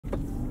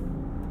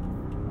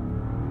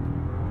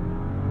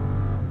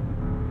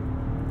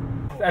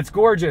That's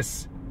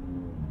gorgeous.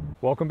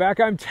 Welcome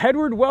back, I'm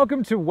Tedward.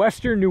 Welcome to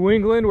Western New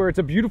England, where it's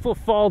a beautiful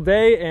fall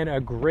day and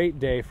a great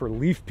day for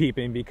leaf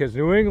peeping, because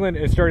New England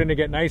is starting to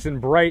get nice and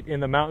bright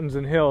in the mountains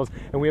and hills,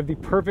 and we have the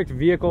perfect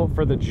vehicle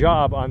for the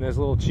job on this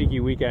little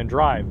cheeky weekend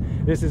drive.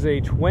 This is a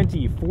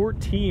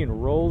 2014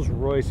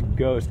 Rolls-Royce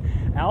Ghost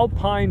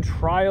Alpine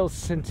Trial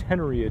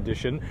Centenary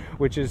Edition,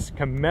 which is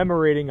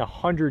commemorating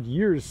 100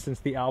 years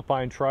since the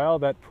Alpine Trial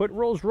that put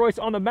Rolls-Royce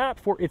on the map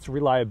for its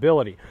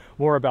reliability.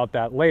 More about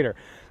that later.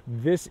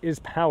 This is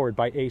powered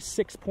by a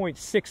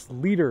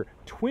 6.6-liter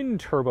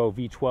twin-turbo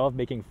V12,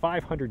 making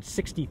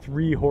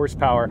 563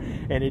 horsepower,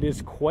 and it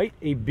is quite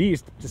a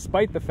beast,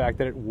 despite the fact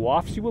that it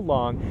wafts you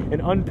along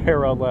in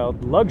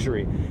unparalleled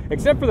luxury,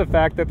 except for the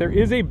fact that there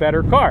is a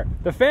better car,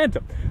 the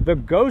Phantom. The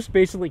Ghost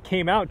basically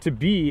came out to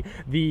be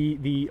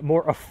the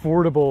more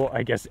affordable,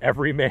 I guess,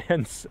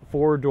 everyman's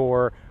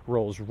four-door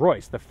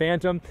Rolls-Royce. The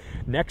Phantom,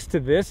 next to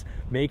this,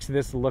 makes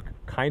this look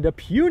kind of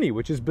puny,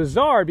 which is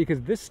bizarre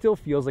because this still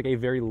feels like a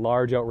very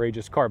large,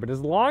 outrageous car. But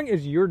as long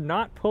as you're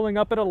not pulling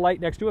up at a light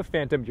next to a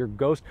Phantom, your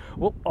Ghost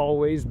will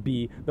always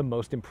be the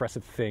most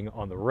impressive thing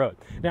on the road.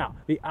 Now,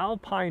 the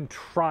Alpine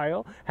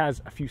Trial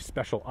has a few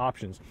special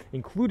options,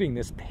 including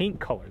this paint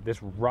color.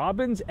 This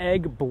Robin's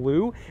Egg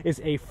Blue is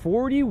a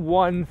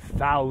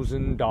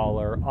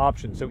 $41,000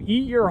 option. So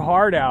eat your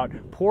heart out,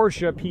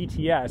 Porsche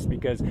PTS,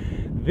 because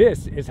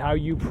this is how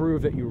you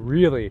prove that you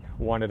really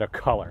wanted a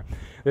color.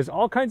 There's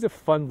all kinds of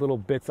fun little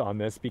bits on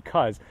this,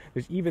 because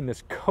there's even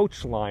this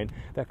coach line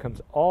that comes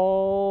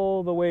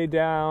all the way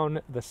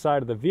down the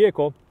side of the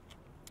vehicle.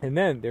 And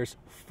then there's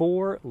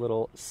 4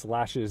 little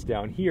slashes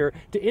down here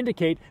to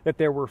indicate that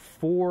there were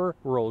 4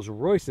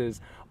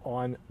 Rolls-Royces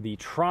on the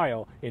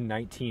trial in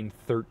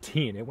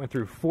 1913. It went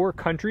through 4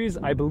 countries,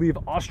 I believe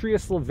Austria,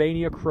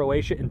 Slovenia,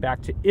 Croatia, and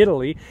back to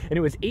Italy, and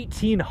it was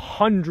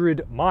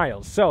 1,800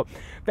 miles. So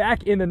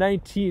back in the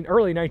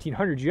early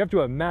 1900s, you have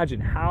to imagine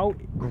how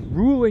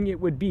grueling it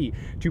would be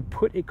to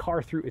put a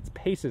car through its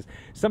paces,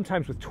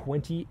 sometimes with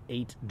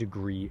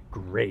 28-degree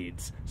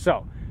grades.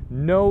 So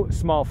no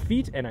small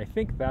feat, and I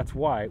think that's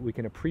why we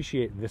can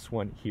appreciate this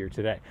one here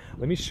today.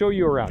 Let me show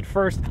you around.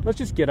 First, let's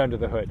just get under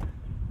the hood.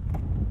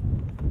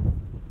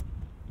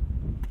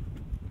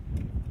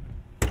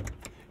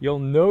 You'll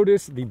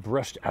notice the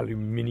brushed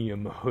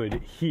aluminum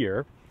hood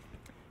here.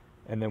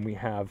 And then we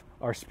have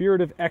our Spirit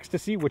of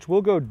Ecstasy, which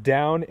will go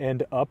down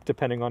and up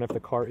depending on if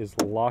the car is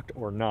locked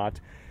or not.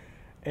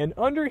 And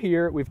under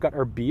here, we've got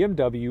our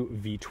BMW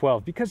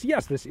V12, because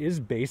yes, this is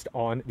based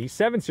on the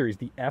 7 Series,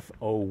 the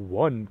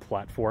F01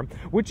 platform,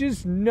 which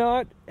is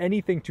not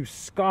anything to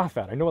scoff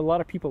at. I know a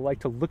lot of people like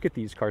to look at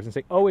these cars and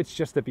say, oh, it's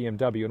just the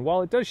BMW. And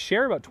while it does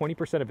share about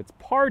 20% of its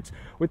parts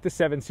with the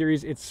 7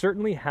 Series, it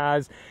certainly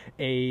has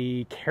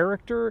a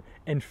character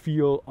and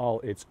feel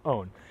all its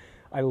own.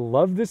 I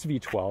love this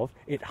V12.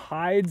 It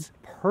hides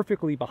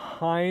perfectly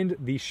behind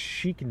the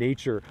chic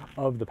nature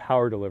of the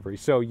power delivery.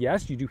 So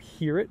yes, you do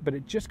hear it, but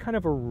it just kind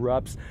of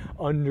erupts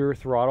under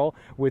throttle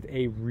with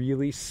a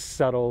really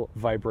subtle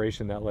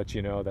vibration that lets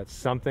you know that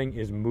something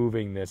is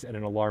moving this at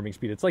an alarming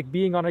speed. It's like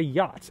being on a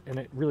yacht, and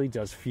it really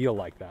does feel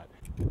like that.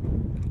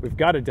 We've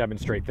got to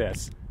demonstrate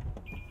this.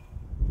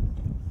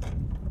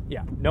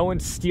 Yeah, no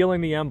one's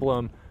stealing the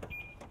emblem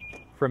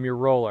from your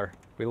roller.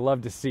 We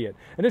love to see it.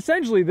 And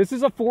essentially, this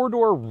is a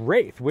 4-door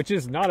Wraith, which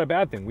is not a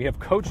bad thing. We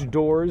have coach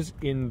doors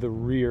in the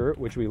rear,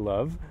 which we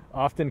love,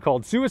 often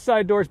called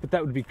suicide doors, but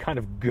that would be kind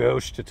of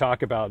gauche to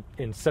talk about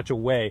in such a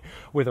way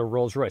with a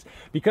Rolls-Royce.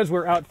 Because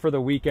we're out for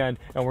the weekend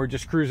and we're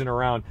just cruising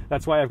around,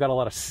 that's why I've got a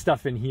lot of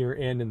stuff in here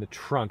and in the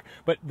trunk.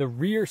 But the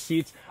rear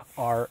seats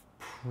are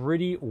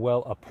pretty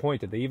well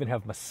appointed. They even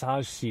have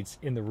massage seats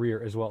in the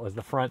rear as well as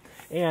the front,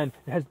 and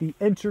it has the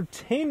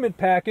entertainment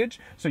package.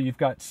 So you've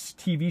got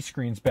TV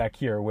screens back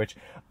here, which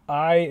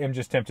I am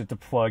just tempted to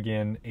plug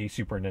in a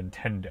Super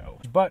Nintendo.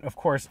 But of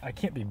course, I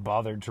can't be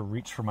bothered to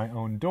reach for my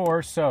own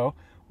door, so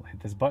we'll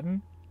hit this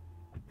button,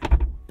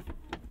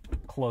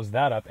 close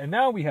that up, and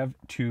now we have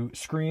 2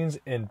 screens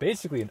and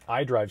basically an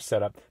iDrive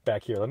setup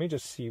back here. Let me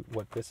just see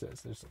what this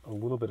is. There's a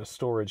little bit of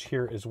storage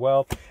here as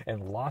well,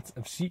 and lots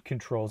of seat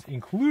controls,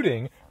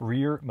 including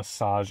rear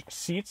massage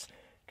seats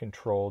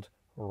controlled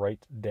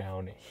right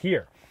down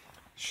here.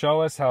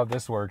 Show us how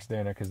this works,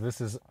 Dana, because this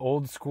is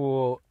old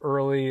school,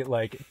 early,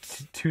 like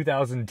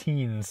 2000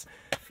 teens.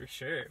 For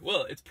sure.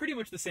 Well, it's pretty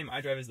much the same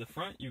iDrive as the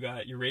front. You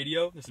got your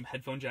radio, there's some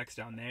headphone jacks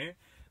down there.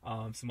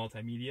 Some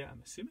multimedia.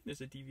 I'm assuming there's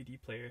a DVD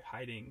player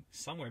hiding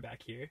somewhere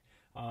back here,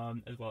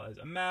 as well as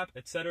a map,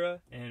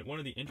 etc. And one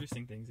of the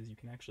interesting things is you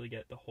can actually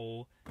get the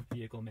whole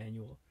vehicle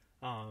manual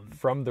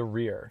from the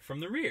rear. From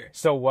the rear.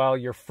 So while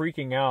you're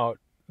freaking out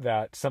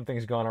that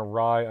something's gone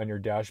awry on your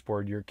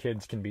dashboard, your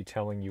kids can be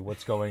telling you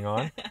what's going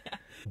on.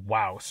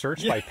 Wow,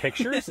 search by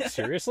pictures?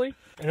 Seriously?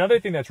 Another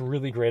thing that's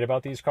really great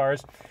about these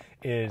cars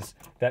is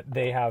that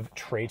they have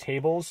tray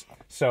tables.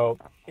 So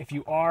if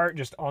you are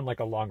just on like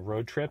a long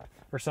road trip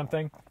or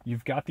something,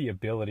 you've got the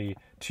ability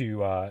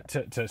to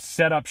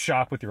set up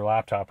shop with your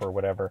laptop or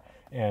whatever.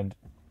 And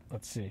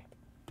let's see,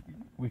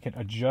 we can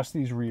adjust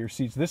these rear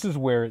seats. This is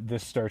where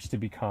this starts to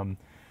become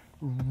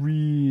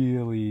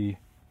really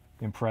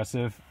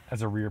impressive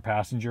as a rear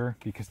passenger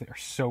because they are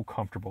so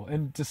comfortable.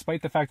 And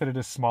despite the fact that it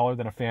is smaller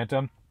than a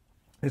Phantom,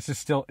 this is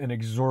still an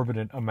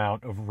exorbitant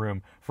amount of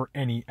room for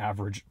any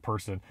average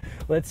person.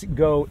 Let's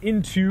go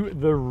into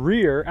the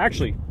rear.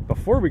 Actually,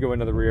 before we go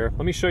into the rear,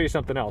 let me show you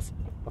something else.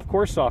 Of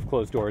course, soft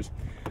closed doors,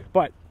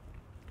 but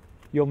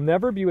you'll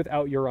never be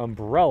without your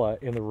umbrella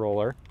in the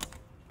roller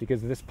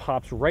because this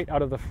pops right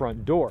out of the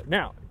front door.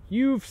 Now,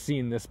 you've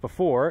seen this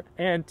before,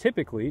 and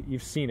typically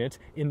you've seen it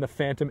in the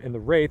Phantom and the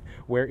Wraith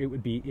where it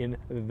would be in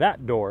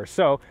that door.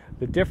 So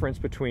the difference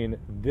between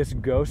this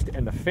Ghost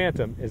and the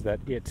Phantom is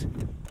that it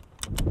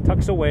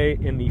tucks away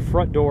in the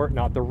front door,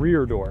 not the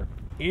rear door.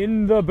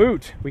 In the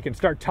boot, we can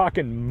start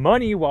talking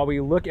money while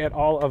we look at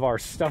all of our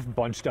stuff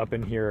bunched up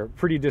in here.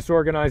 Pretty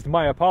disorganized,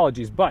 my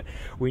apologies, but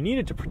we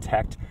needed to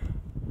protect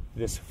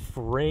this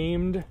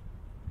framed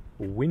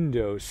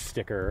window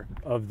sticker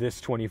of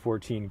this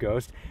 2014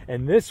 Ghost,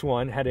 and this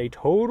one had a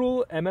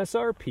total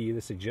MSRP,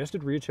 the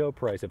suggested retail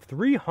price, of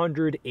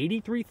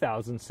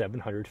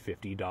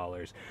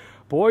 $383,750.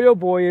 Boy, oh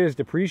boy, is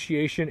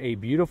depreciation a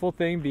beautiful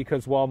thing,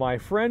 because while my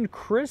friend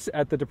Chris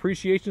at the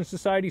Depreciation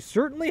Society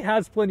certainly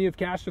has plenty of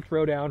cash to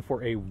throw down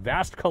for a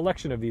vast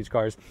collection of these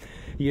cars,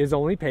 he has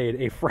only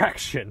paid a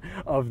fraction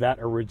of that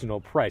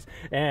original price.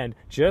 And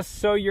just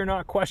so you're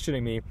not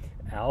questioning me,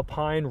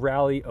 Alpine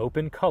Rally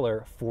Open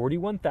Color,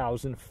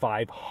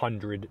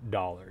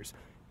 $41,500.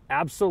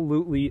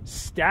 Absolutely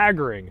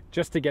staggering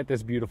just to get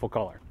this beautiful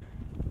color.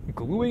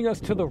 Gluing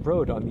us to the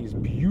road on these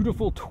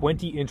beautiful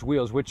 20-inch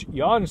wheels, which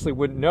you honestly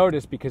wouldn't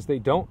notice because they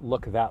don't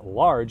look that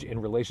large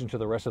in relation to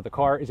the rest of the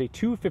car, is a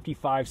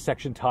 255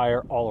 section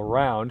tire all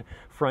around,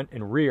 front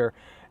and rear.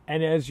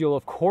 And as you'll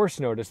of course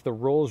notice, the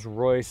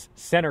Rolls-Royce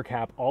center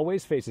cap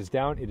always faces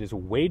down. It is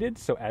weighted,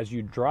 so as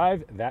you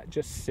drive, that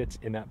just sits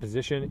in that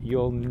position.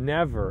 You'll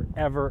never,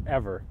 ever,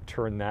 ever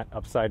turn that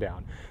upside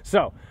down.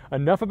 So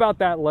enough about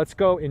that. Let's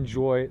go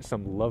enjoy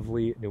some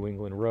lovely New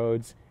England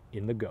roads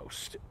in the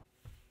Ghost.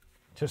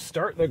 To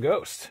start the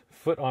Ghost,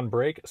 foot on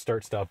brake,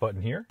 start-stop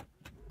button here.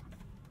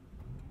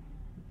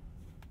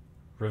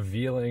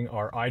 Revealing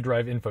our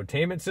iDrive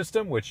infotainment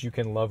system, which you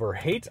can love or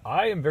hate.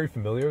 I am very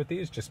familiar with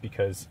these just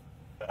because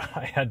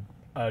I had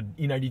an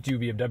E92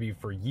 BMW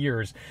for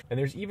years. And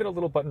there's even a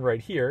little button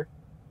right here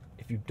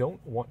if you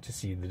don't want to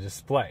see the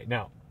display.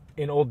 Now,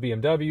 in old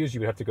BMWs, you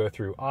would have to go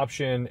through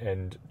option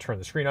and turn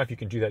the screen off. You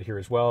can do that here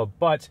as well,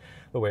 but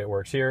the way it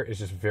works here is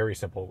just very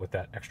simple with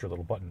that extra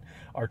little button.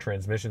 Our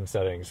transmission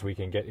settings, we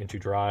can get into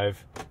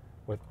drive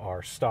with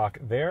our stock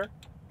there,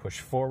 push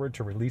forward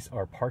to release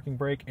our parking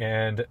brake,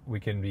 and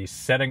we can be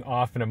setting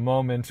off in a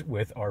moment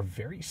with our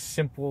very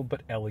simple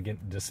but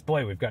elegant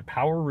display. We've got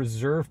power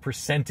reserve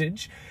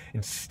percentage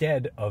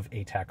instead of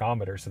a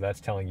tachometer, so that's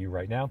telling you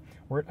right now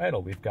we're at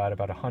idle. We've got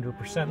about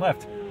 100%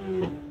 left.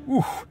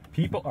 Ooh,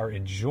 people are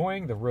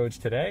enjoying the roads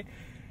today,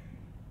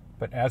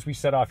 but as we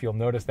set off, you'll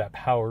notice that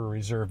power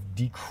reserve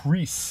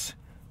decrease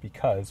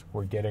because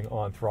we're getting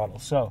on throttle.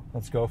 So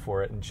let's go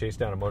for it and chase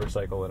down a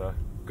motorcycle in a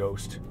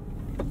Ghost.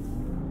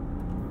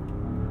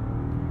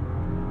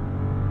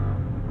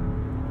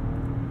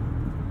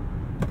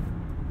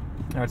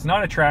 Now, it's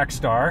not a track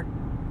star,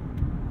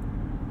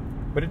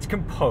 but it's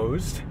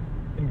composed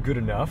and good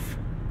enough.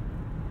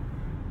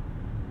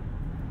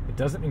 It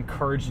doesn't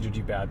encourage you to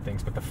do bad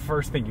things, but the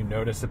first thing you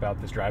notice about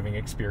this driving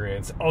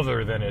experience,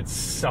 other than its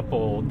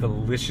supple,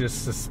 delicious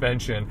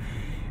suspension,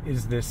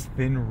 is this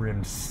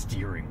thin-rimmed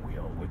steering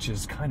wheel, which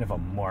is kind of a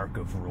mark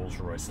of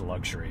Rolls-Royce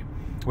luxury,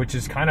 which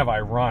is kind of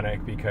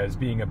ironic because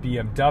being a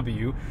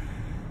BMW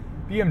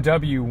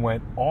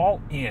went all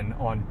in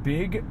on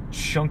big,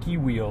 chunky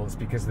wheels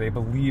because they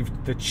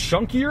believed the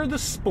chunkier, the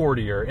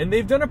sportier. And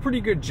they've done a pretty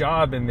good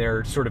job in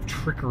their sort of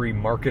trickery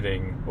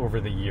marketing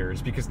over the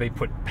years because they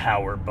put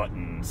power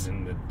buttons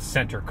in the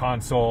center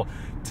console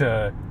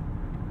to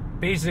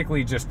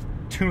basically just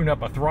tune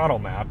up a throttle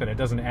map, and it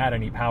doesn't add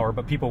any power,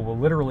 but people will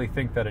literally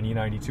think that an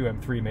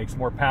E92 M3 makes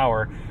more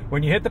power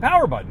when you hit the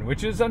power button,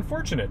 which is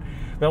unfortunate.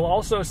 They'll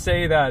also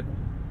say that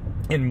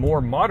in more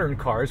modern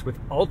cars with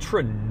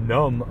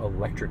ultra-numb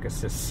electric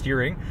assist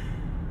steering,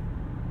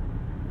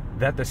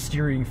 that the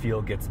steering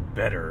feel gets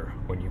better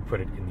when you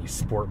put it in the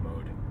sport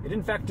mode. It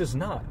in fact does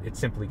not. It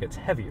simply gets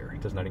heavier.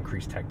 It does not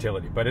increase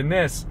tactility. But in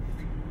this,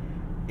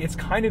 it's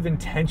kind of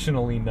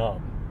intentionally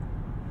numb.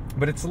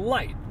 But it's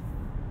light.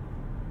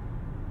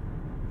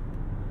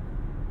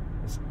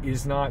 This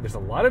is not... There's a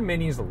lot of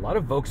Minis, a lot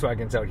of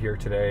Volkswagens out here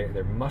today.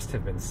 There must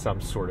have been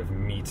some sort of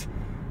meat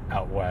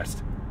out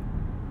west.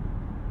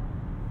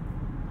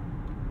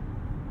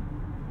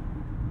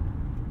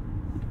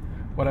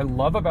 What I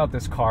love about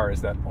this car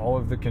is that all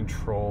of the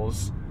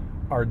controls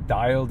are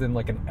dialed in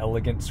like an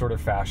elegant sort of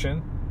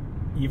fashion.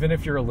 Even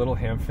if you're a little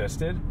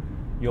ham-fisted,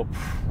 you'll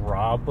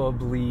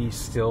probably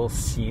still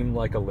seem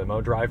like a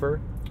limo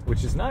driver,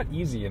 which is not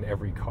easy in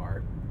every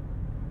car.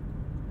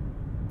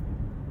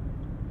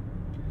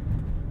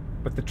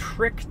 But the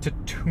trick to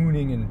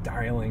tuning and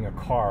dialing a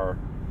car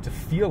to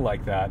feel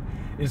like that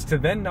is to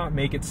then not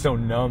make it so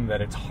numb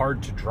that it's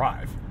hard to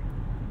drive.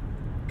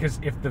 Because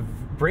if the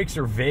brakes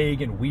are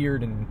vague and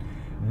weird and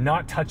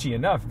not touchy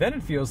enough, then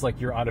it feels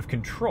like you're out of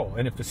control.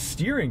 And if the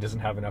steering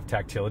doesn't have enough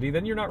tactility,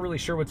 then you're not really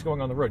sure what's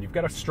going on the road. You've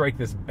got to strike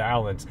this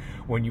balance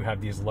when you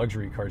have these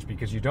luxury cars,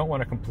 because you don't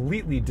want to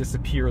completely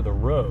disappear the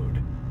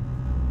road.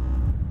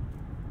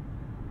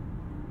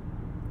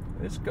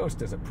 This Ghost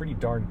does a pretty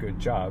darn good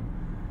job,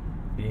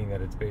 being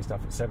that it's based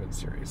off a 7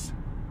 Series.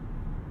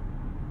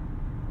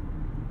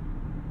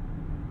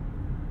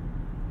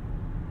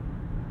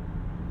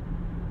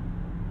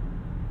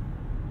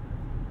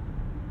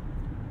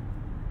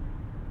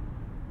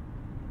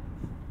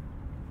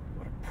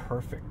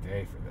 Perfect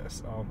day for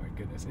this. Oh my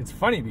goodness. It's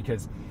funny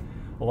because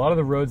a lot of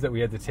the roads that we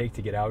had to take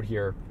to get out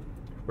here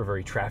were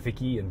very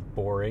trafficy and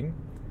boring,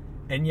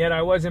 and yet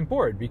I wasn't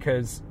bored,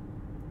 because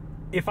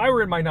if I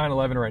were in my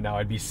 911 right now,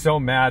 I'd be so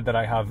mad that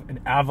I have an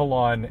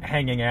Avalon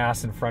hanging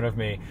ass in front of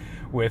me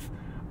with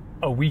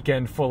a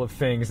weekend full of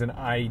things and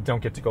I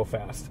don't get to go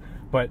fast.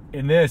 But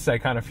in this, I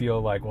kind of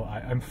feel like, well,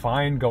 I'm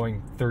fine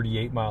going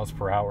 38 miles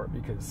per hour,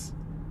 because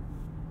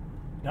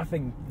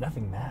nothing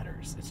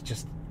matters. It's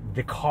just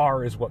the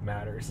car is what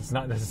matters. It's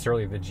not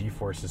necessarily the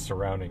G-forces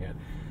surrounding it.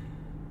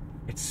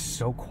 It's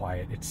so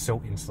quiet. It's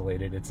so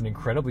insulated. It's an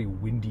incredibly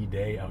windy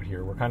day out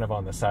here. We're kind of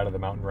on the side of the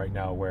mountain right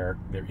now where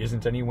there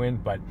isn't any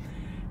wind, but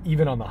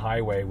even on the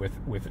highway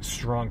with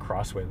strong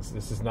crosswinds,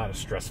 this is not a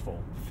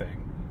stressful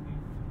thing.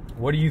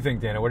 What do you think,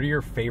 Dana? What are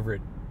your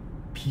favorite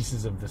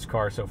pieces of this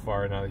car so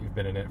far, now that you've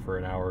been in it for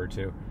an hour or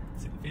two?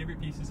 So the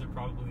favorite pieces are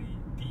probably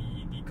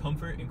the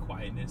comfort and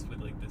quietness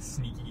with like the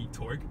sneaky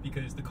torque,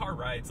 because the car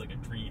rides like a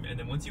dream, and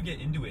then once you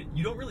get into it,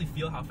 you don't really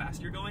feel how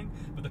fast you're going,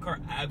 but the car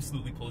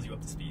absolutely pulls you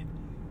up to speed.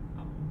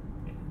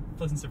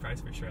 Pleasant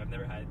surprise for sure. I've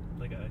never had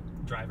like a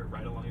driver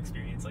ride along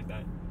experience like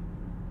that.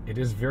 It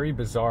is very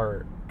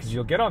bizarre, because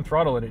you'll get on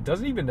throttle and it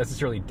doesn't even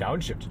necessarily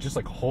downshift. It just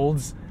like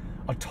holds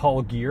a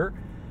tall gear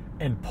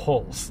and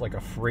pulls like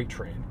a freight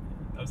train.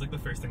 That was like the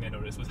first thing I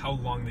noticed, was how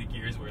long the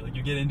gears were. Like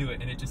you get into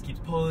it and it just keeps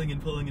pulling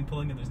and pulling and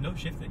pulling, and there's no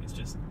shifting. It's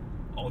just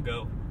all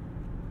go.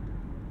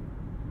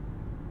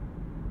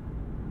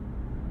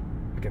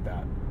 Look at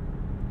that.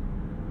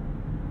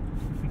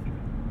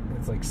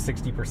 It's like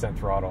 60%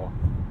 throttle.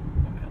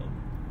 Wild.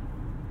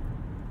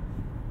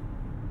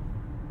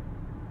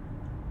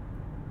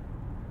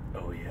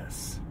 Oh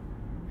yes.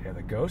 Yeah,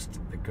 the Ghost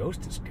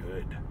is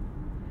good.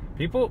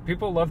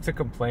 People love to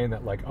complain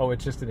that, like, oh,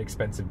 it's just an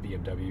expensive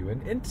BMW,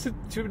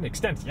 and to an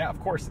extent, yeah, of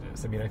course it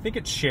is. I mean, I think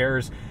it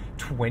shares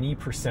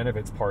 20% of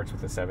its parts with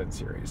the 7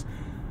 Series.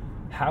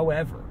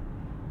 However,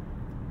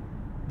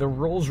 the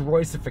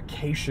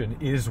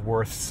Rolls-Royceification is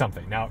worth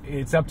something. Now,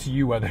 it's up to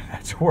you whether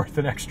that's worth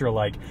an extra,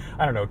 like,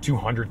 I don't know,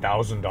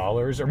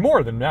 $200,000 or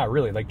more than that,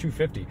 really, like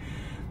 $250,000.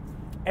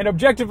 And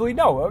objectively,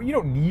 no, you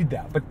don't need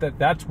that. But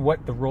that's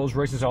what the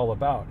Rolls-Royce is all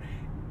about.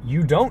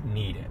 You don't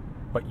need it,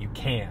 but you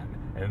can.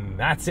 And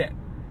that's it.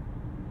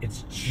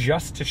 It's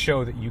just to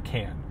show that you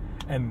can.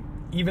 And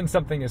even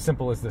something as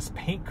simple as this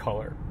paint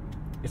color,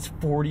 it's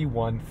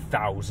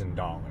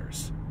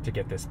 $41,000 to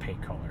get this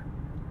paint color.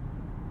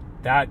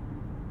 That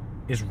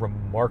is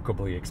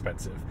remarkably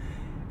expensive.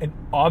 And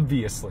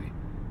obviously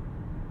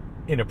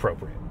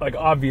inappropriate. Like,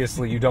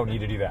 obviously you don't need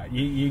to do that.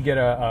 You get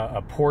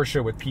a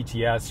Porsche with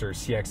PTS or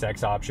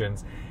CXX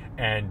options,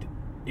 and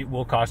it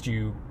will cost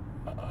you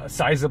a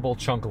sizable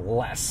chunk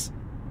less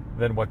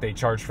than what they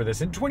charged for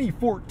this in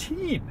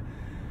 2014.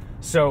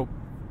 So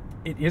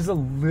it is a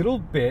little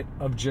bit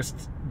of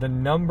just the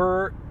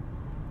number.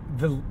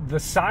 The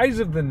size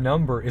of the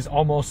number is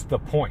almost the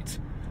point.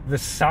 The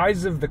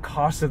size of the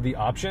cost of the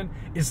option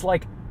is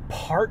like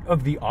part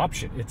of the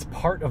option. It's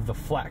part of the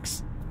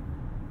flex.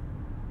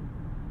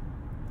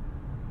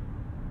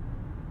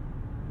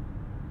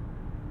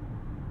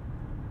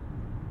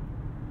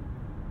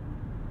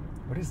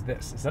 What is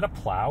this? Is that a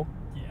plow?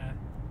 Yeah.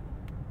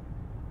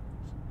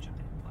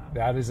 Giant plow.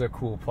 That is a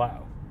cool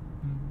plow.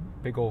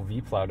 Mm-hmm. Big old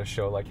V plow to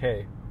show, like,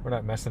 hey, we're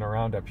not messing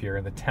around up here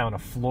in the town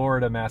of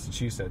Florida,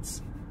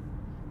 Massachusetts.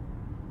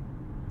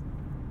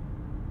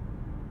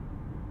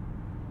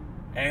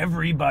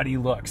 Everybody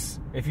looks.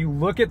 If you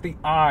look at the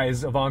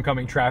eyes of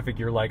oncoming traffic,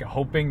 you're like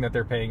hoping that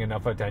they're paying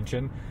enough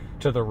attention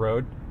to the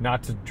road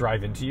not to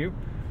drive into you.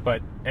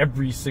 But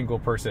every single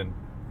person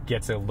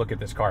gets a look at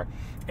this car.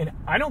 And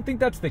I don't think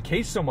that's the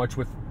case so much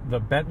with the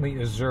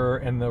Bentley Azure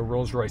and the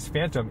Rolls-Royce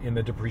Phantom in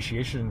the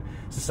Depreciation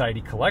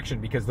Society collection,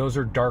 because those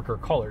are darker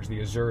colors.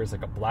 The Azure is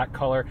like a black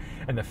color,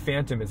 and the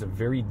Phantom is a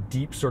very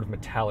deep sort of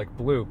metallic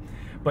blue.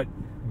 But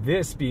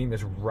this being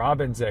this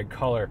robin's egg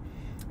color,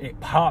 it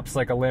pops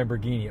like a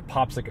Lamborghini. It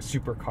pops like a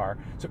supercar.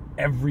 So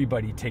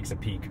everybody takes a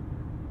peek.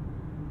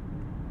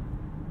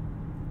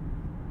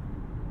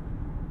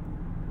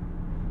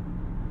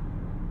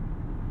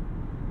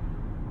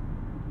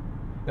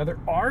 Now, there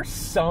are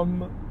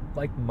some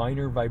like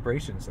minor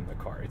vibrations in the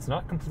car. It's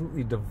not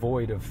completely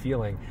devoid of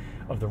feeling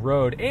of the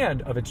road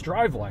and of its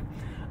driveline.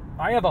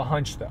 I have a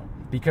hunch, though,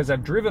 because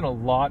I've driven a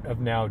lot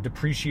of now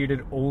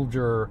depreciated,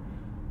 older,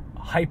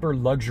 hyper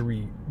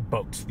luxury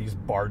boats, these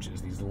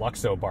barges, these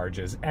Luxo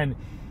barges, and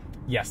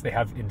yes, they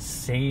have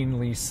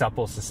insanely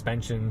supple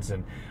suspensions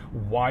and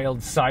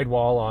wild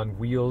sidewall on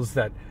wheels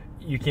that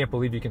you can't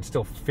believe you can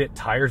still fit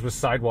tires with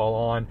sidewall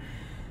on.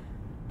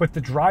 But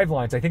the drive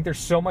lines, I think there's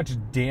so much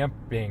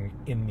damping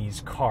in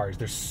these cars.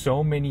 There's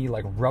so many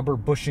like rubber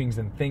bushings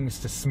and things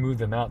to smooth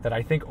them out that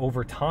I think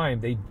over time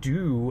they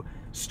do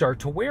start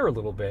to wear a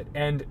little bit.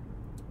 And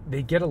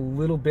they get a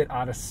little bit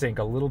out of sync,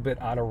 a little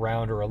bit out of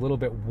round, or a little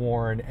bit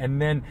worn.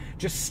 And then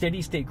just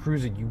steady state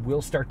cruising, you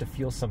will start to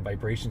feel some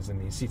vibrations in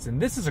these seats.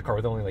 And this is a car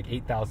with only like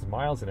 8,000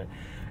 miles in it.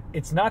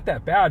 It's not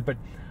that bad, but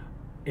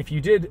if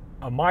you did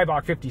a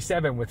Maybach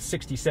 57 with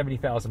 60,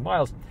 70,000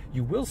 miles,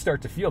 you will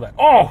start to feel that.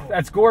 Oh,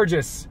 that's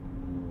gorgeous.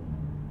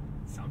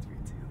 Sounds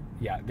great too.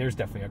 Yeah, there's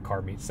definitely a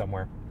car meet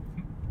somewhere.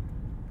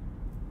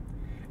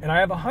 And I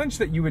have a hunch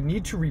that you would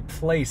need to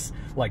replace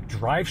like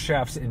drive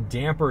shafts and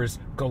dampers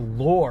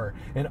galore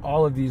in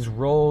all of these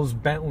Rolls,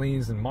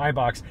 Bentleys, and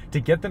Maybachs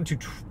to get them to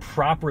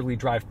properly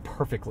drive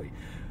perfectly.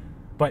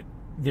 But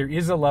there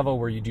is a level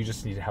where you do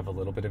just need to have a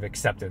little bit of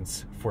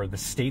acceptance for the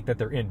state that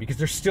they're in, because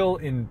they're still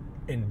in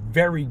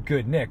very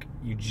good nick.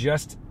 You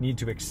just need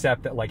to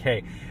accept that, like,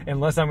 hey,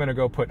 unless I'm going to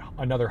go put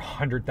another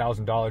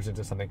 $100,000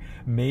 into something,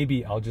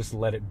 maybe I'll just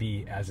let it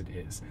be as it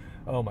is.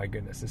 Oh my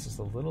goodness, this is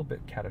a little bit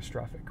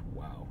catastrophic.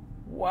 Wow.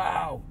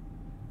 Wow.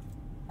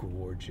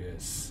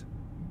 Gorgeous.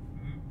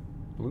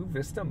 Blue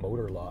Vista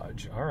Motor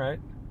Lodge. All right.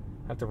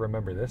 Have to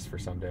remember this for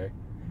someday.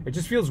 It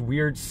just feels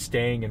weird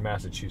staying in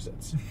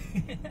Massachusetts.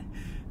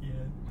 Yeah.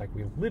 Like,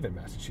 we live in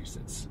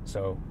Massachusetts,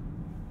 so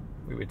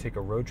we would take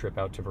a road trip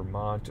out to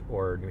Vermont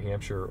or New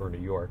Hampshire or New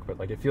York, but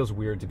like it feels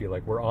weird to be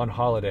like, we're on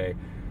holiday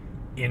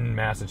in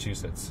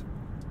Massachusetts.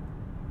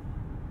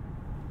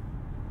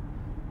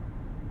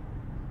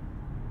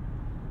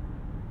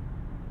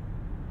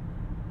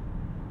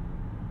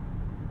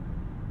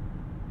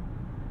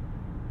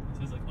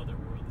 This is like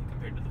otherworldly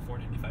compared to the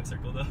 495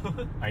 circle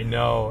though. I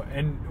know,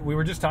 and we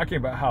were just talking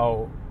about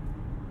how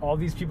all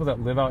these people that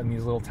live out in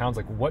these little towns,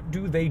 like, what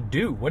do they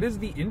do? What is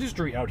the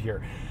industry out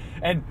here?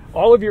 And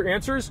all of your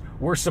answers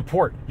were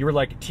support. You were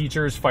like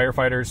teachers,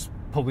 firefighters,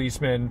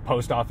 policemen,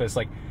 post office.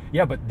 Like,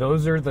 yeah, but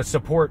those are the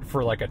support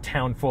for like a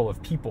town full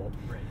of people.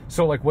 Right.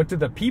 So like, what do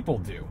the people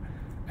do?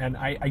 And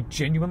I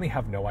genuinely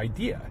have no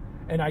idea.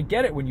 And I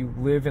get it when you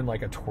live in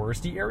like a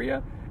touristy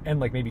area and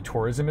like maybe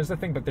tourism is the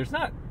thing, but there's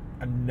not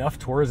enough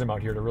tourism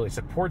out here to really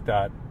support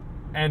that.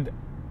 And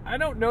I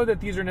don't know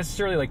that these are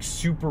necessarily like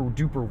super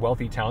duper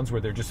wealthy towns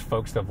where they're just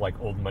folks that have like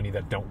old money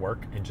that don't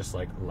work and just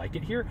like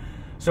it here.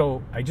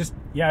 So I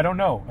don't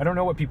know. I don't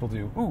know what people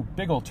do. Ooh,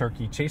 big old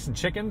turkey chasing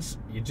chickens.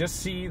 You just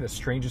see the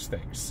strangest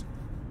things.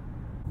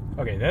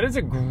 Okay, that is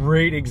a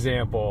great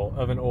example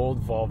of an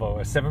old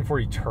Volvo, a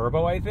 740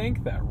 Turbo, I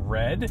think. That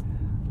red.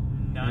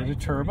 940.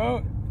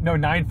 Turbo? No,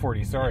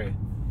 940, sorry.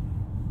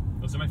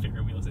 Those are my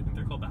favorite wheels. I think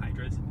they're called the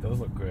Hydras. Those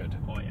look good.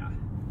 Oh yeah.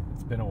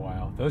 It's been a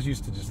while. Those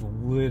used to just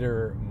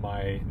litter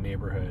my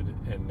neighborhood,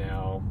 and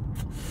now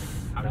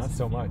not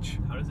so much.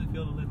 How does it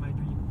feel to live my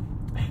dream?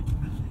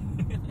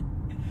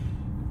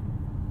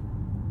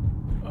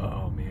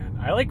 Oh man,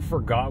 I like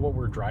forgot what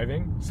we're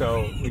driving.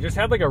 So we just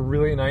had like a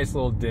really nice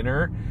little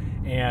dinner,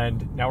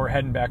 and now we're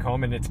heading back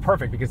home, and it's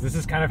perfect because this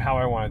is kind of how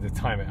I wanted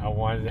to time it. I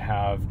wanted to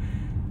have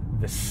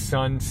the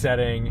sun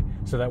setting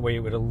so that way it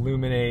would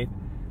illuminate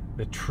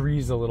the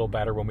trees a little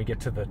better when we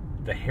get to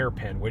the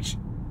hairpin, which,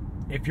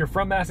 if you're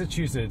from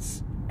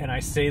Massachusetts and I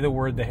say the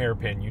word the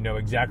hairpin, you know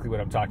exactly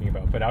what I'm talking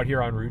about. But out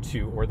here on Route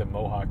 2 or the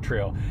Mohawk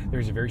Trail,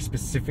 there's a very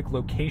specific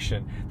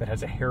location that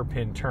has a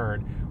hairpin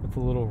turn with a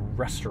little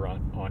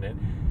restaurant on it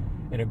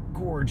and a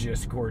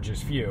gorgeous,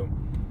 gorgeous view.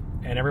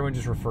 And everyone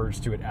just refers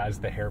to it as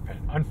the hairpin.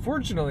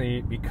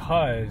 Unfortunately,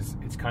 because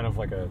it's kind of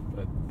like a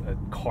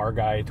car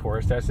guy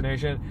tourist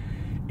destination,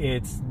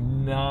 it's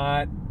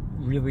not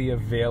really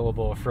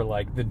available for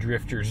like the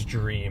drifter's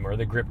dream or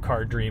the grip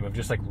car dream of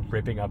just like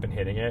ripping up and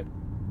hitting it.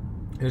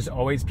 There's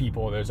always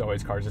people, there's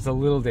always cars. It's a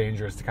little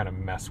dangerous to kind of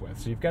mess with,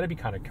 so you've got to be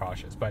kind of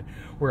cautious. But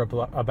we're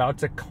about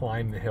to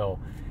climb the hill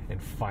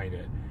and find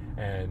it.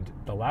 And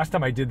the last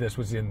time I did this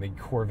was in the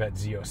Corvette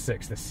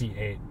Z06, the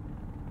C8.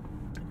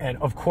 And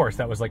of course,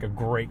 that was like a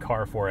great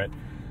car for it.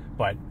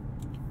 But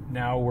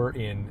now we're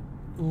in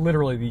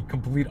literally the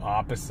complete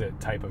opposite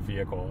type of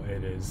vehicle.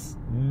 It is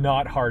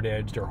not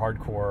hard-edged or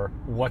hardcore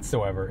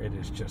whatsoever. It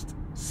is just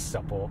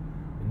supple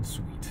and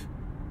sweet.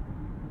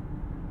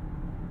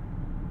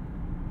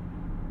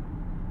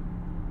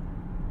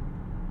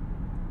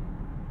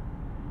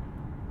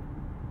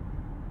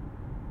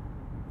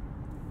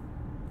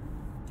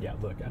 Yeah,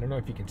 look, I don't know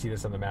if you can see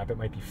this on the map. It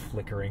might be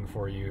flickering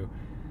for you,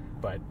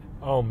 but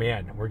oh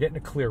man, we're getting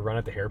a clear run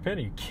at the hairpin.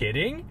 Are you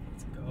kidding?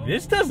 Let's go.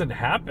 This doesn't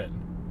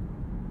happen.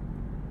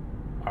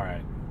 All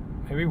right,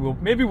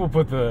 maybe we'll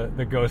put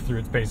the go through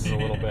its paces a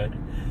little bit.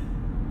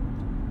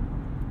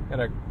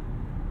 Gotta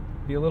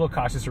be a little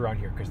cautious around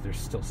here because there's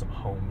still some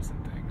homes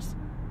and things.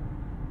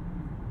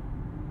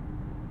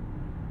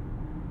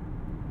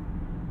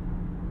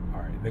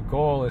 All right, the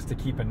goal is to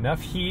keep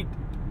enough heat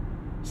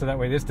so that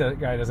way this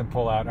guy doesn't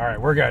pull out. All right,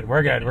 we're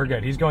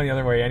good. He's going the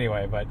other way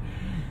anyway, but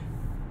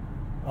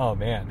oh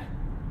man,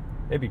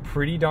 It'd be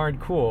pretty darn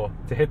cool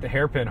to hit the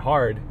hairpin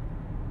hard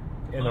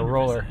in the 100%.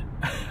 roller.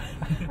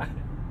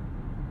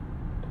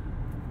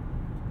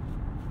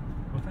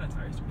 What kind of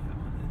tires do we have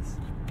on this?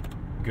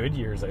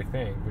 Goodyears, I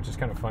think, which is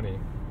kind of funny.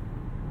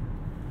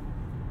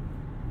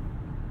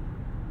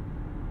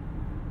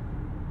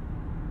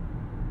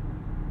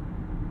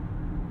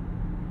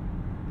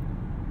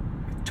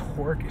 The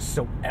torque is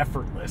so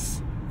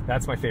effortless.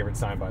 That's my favorite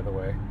sign, by the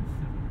way.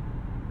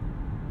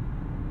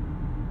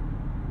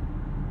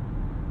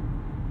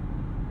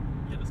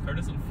 Yeah, this car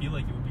doesn't feel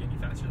like it would be any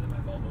faster than my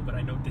Volvo, but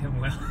I know damn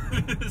well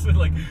this would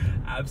like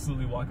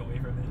absolutely walk away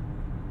from it.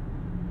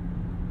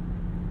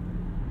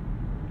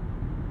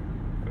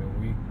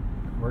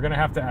 We're gonna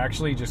have to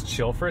actually just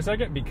chill for a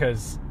second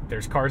because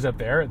there's cars up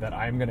there that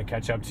I'm gonna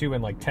catch up to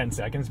in like 10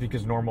 seconds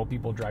because normal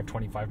people drive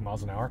 25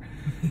 miles an hour.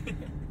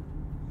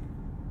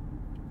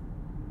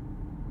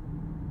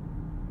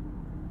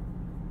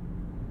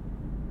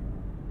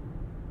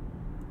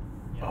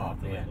 Yeah, oh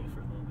man,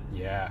 for a little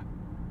bit. yeah.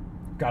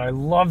 God, I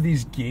love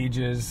these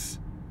gauges.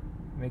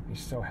 They make me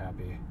so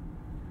happy.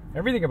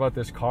 Everything about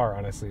this car,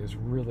 honestly, is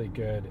really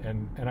good,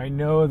 and I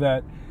know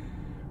that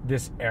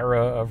this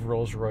era of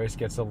Rolls-Royce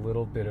gets a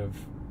little bit of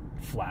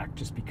flack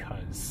just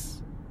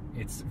because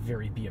it's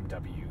very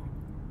BMW,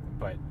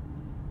 but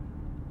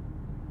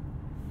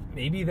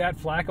maybe that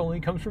flack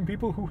only comes from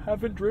people who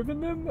haven't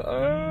driven them.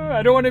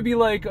 I don't want to be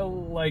like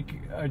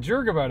a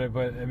jerk about it,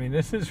 but I mean,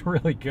 this is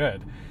really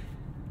good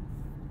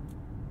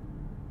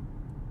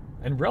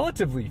and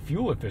relatively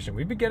fuel efficient.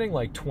 We've been getting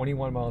like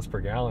 21 miles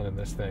per gallon in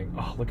this thing.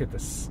 Oh, look at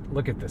this!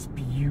 Look at this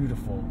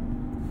beautiful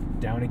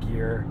down a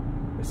gear.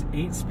 This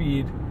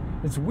 8-speed.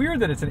 It's weird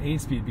that it's an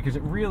 8-speed because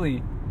it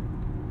really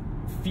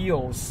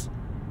feels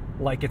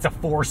like it's a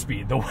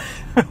 4-speed. The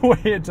way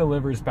it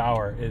delivers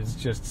power is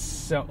just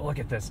so... Look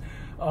at this.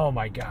 Oh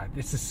my God,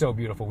 this is so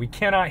beautiful. We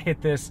cannot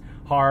hit this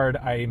hard.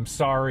 I'm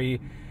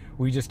sorry.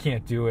 We just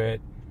can't do it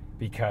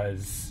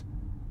because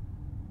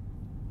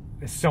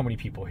there's so many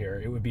people here.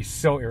 It would be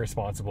so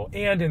irresponsible.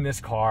 And in this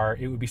car,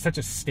 it would be such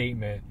a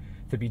statement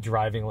to be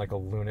driving like a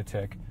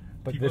lunatic.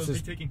 But People this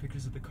is taking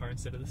pictures of the car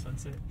instead of the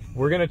sunset.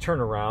 We're going to turn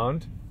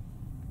around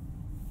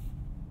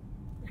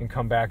and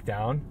come back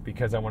down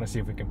because I want to see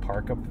if we can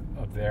park up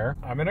there.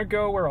 I'm gonna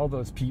go where all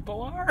those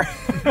people are.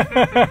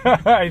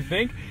 I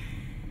think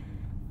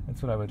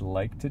that's what I would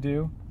like to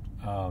do.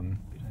 Good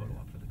photo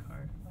op for the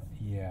car.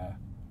 Yeah,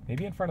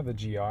 maybe in front of the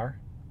GR.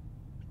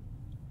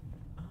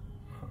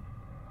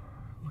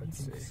 Let's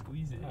see.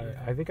 Squeeze it.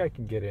 I think I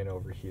can get in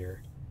over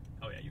here.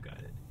 Oh yeah, you got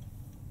it.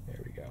 There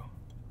we go.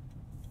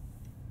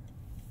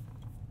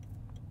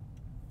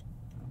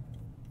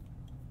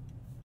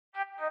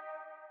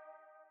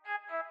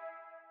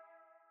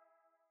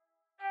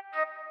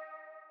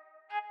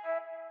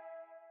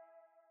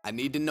 I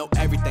need to know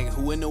everything,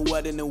 who and the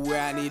what and the where,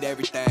 I need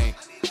everything.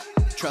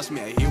 Trust me,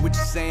 I hear what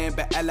you're saying,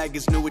 but act like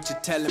it's new what you're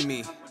telling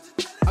me.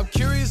 I'm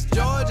curious,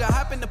 George, I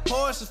hop in the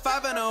Porsche,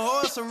 5 and a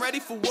horse, I'm ready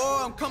for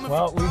war, I'm coming.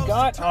 Well, we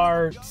got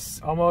our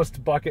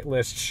almost bucket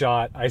list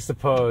shot, I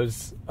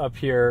suppose, up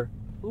here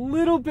a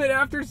little bit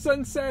after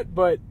sunset,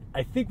 but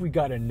I think we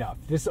got enough.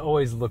 This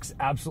always looks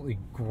absolutely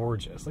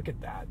gorgeous. Look at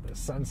that. The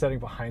sun setting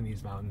behind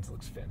these mountains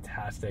looks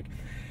fantastic.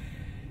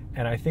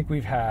 And I think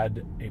we've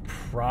had a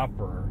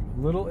proper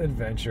little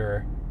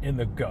adventure in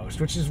the Ghost,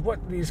 which is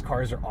what these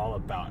cars are all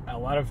about. A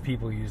lot of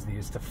people use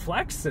these to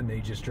flex, and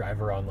they just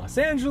drive around Los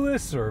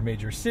Angeles or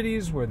major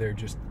cities where they're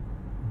just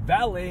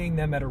valeting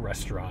them at a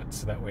restaurant,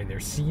 so that way they're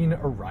seen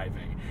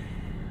arriving.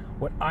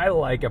 What I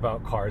like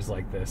about cars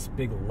like this,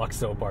 big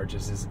Luxo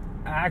barges, is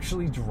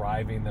actually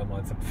driving them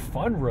on some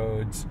fun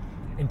roads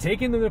and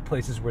taking them to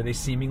places where they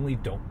seemingly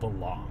don't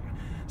belong.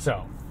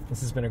 So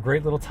this has been a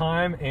great little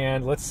time,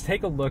 and let's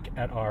take a look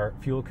at our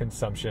fuel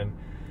consumption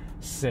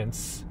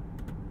since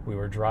we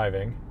were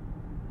driving.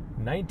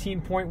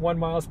 19.1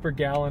 miles per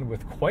gallon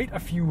with quite a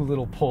few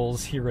little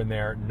pulls here and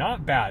there.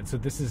 Not bad. So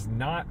this is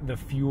not the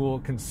fuel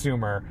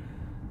consumer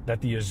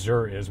that the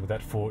Azure is with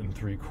that 6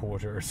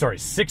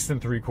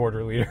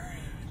 3/4 liter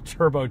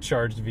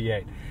turbocharged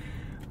V8.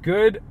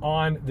 Good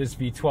on this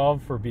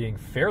V12 for being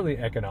fairly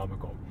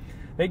economical.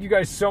 Thank you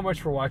guys so much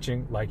for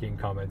watching, liking,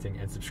 commenting,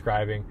 and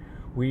subscribing.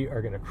 We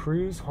are going to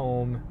cruise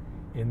home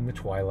in the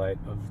twilight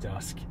of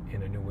dusk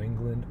in a New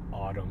England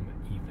autumn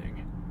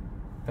evening.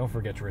 Don't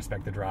forget to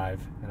respect the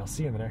drive, and I'll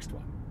see you in the next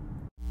one.